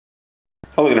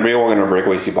Hello, everybody. Welcome to our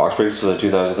breakaway C box breaks for the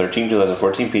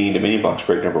 2013-2014 Panini Dominion box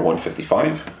break number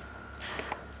 155.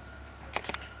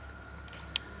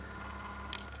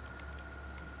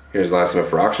 Here's the last one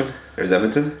for auction. There's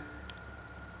Edmonton.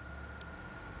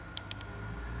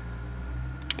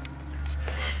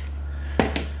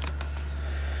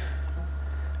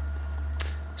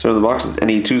 So the box is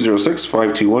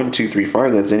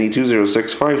NE206-521-235. That's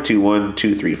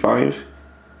NE206-521-235.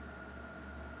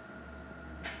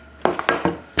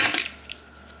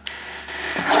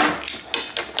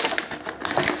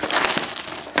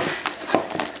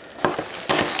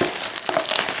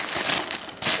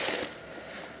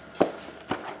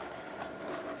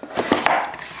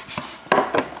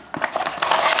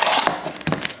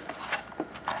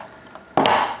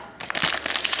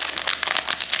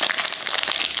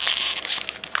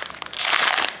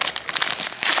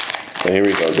 So here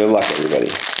we go. Good luck, everybody.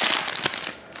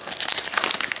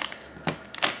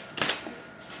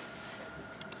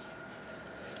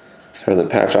 For the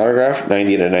patch autograph,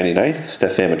 90/99,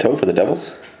 Stefan Matteau for the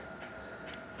Devils.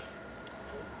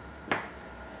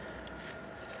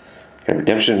 Got a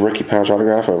redemption rookie patch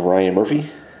autograph of Ryan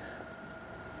Murphy.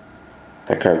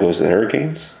 That card goes to the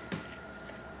Hurricanes.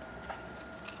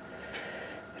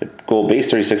 A gold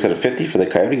base 36/50 for the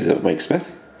Coyotes of Mike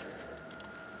Smith.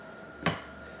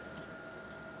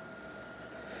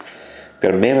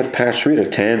 Got a mammoth patch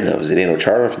 3/10 of Zdeno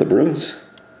Chara for the Bruins.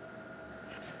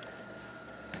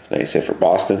 Nice hit for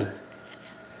Boston.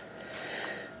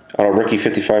 Auto rookie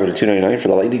 55/299 for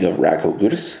the Lightning of Radko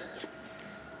Gudas.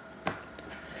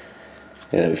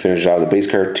 And we finish off the base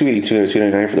card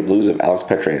 282/299 for the Blues of Alex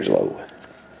Pietrangelo.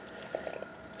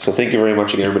 So thank you very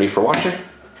much again, everybody, for watching.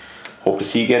 Hope to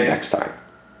see you again next time.